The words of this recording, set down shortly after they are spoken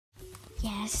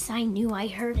Yes, I knew I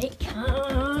heard it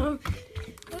come.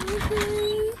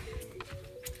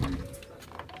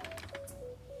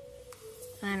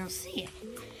 I don't see it.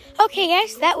 Okay,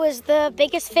 guys, that was the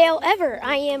biggest fail ever.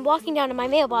 I am walking down to my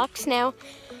mailbox now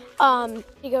to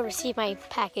go receive my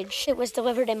package. It was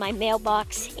delivered in my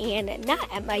mailbox and not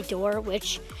at my door,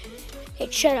 which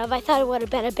it should have. I thought it would have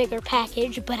been a bigger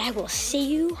package, but I will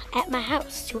see you at my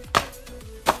house.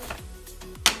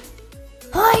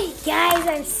 Hi, guys,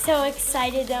 I'm so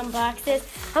excited to unbox this.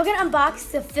 I'm going to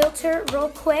unbox the filter real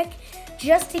quick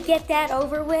just to get that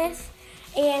over with.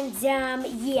 And,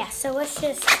 yeah, so let's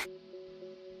just,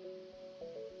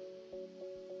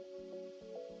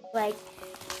 like,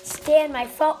 stand my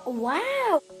phone.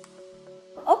 Wow.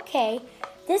 Okay,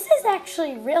 this is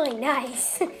actually really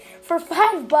nice. For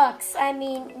 $5, I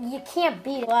mean, you can't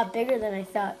beat it. A lot bigger than I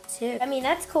thought, too. I mean,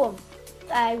 that's cool.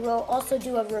 I will also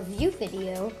do a review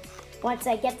video once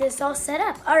I get this all set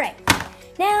up. All right,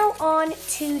 now on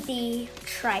to the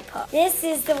tripod. This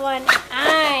is the one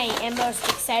I am most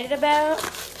excited about.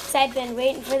 So I've been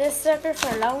waiting for this sucker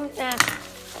for a long time.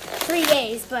 3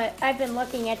 days, but I've been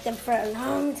looking at them for a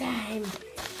long time.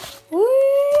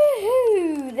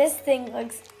 Woohoo! This thing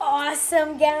looks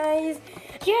awesome, guys.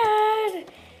 God.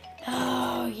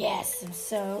 Oh, yes, I'm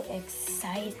so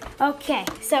excited. Okay,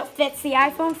 so it fits the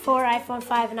iPhone 4, iPhone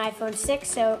 5, and iPhone 6.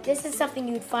 So this is something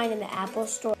you would find in the Apple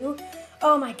Store.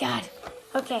 Oh, my God.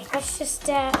 Okay, let's just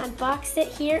unbox it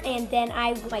here, and then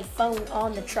I put my phone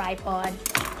on the tripod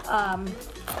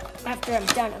after I'm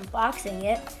done unboxing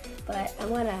it. But I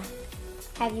want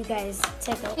to have you guys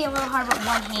take a look. It'll be a little hard with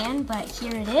one hand, but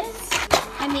here it is.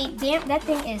 I mean, damn, that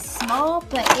thing is small,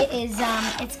 but it is,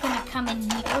 it's gonna come in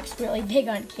here. It looks really big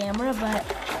on camera, but,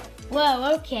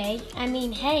 whoa, okay. I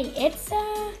mean, hey, it's,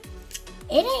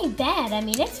 it ain't bad. I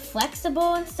mean, it's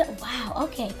flexible and stuff. Wow,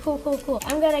 okay, cool, cool, cool.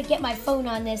 I'm gonna get my phone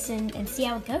on this and see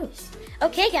how it goes.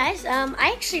 Okay, guys,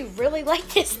 I actually really like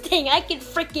this thing. I can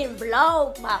freaking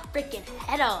blow my freaking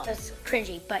head off. That's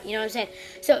cringy, but you know what I'm saying?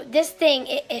 So this thing,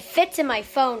 it fits in my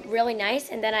phone really nice,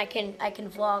 and then I can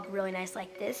vlog really nice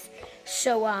like this.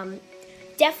 So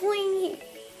definitely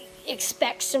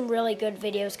expect some really good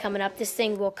videos coming up. This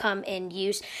thing will come in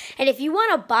use. And if you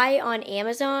want to buy it on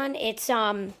Amazon, it's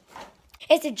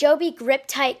a Joby Grip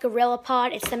Tight Gorilla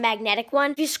Pod. It's the magnetic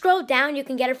one. If you scroll down, you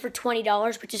can get it for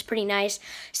 $20, which is pretty nice.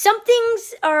 Some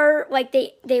things are, like,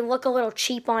 they look a little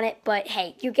cheap on it, but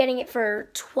hey, you're getting it for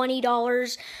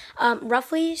 $20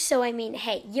 roughly. So, I mean,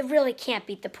 hey, you really can't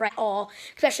beat the price at all,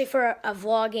 especially for a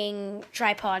vlogging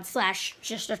tripod slash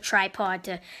just a tripod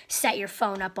to set your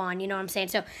phone up on, you know what I'm saying?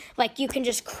 So, like, you can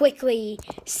just quickly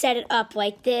set it up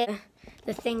like this.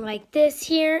 The thing like this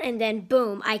here, and then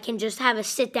boom, I can just have a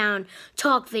sit-down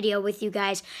talk video with you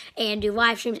guys and do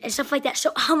live streams and stuff like that.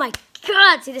 So, oh my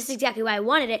God, see, this is exactly why I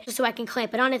wanted it, just so I can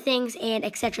clamp it onto things and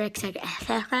etc, etc.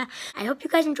 I hope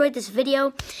you guys enjoyed this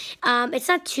video. It's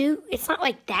not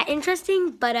like that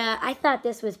interesting, but I thought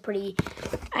this was pretty,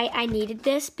 I needed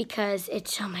this because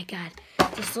it's, oh my God.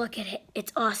 Just look at it.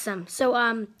 It's awesome. So,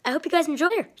 I hope you guys enjoy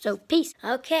it. So, peace.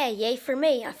 Okay, yay for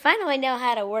me. I finally know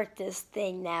how to work this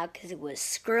thing now because it was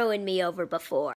screwing me over before.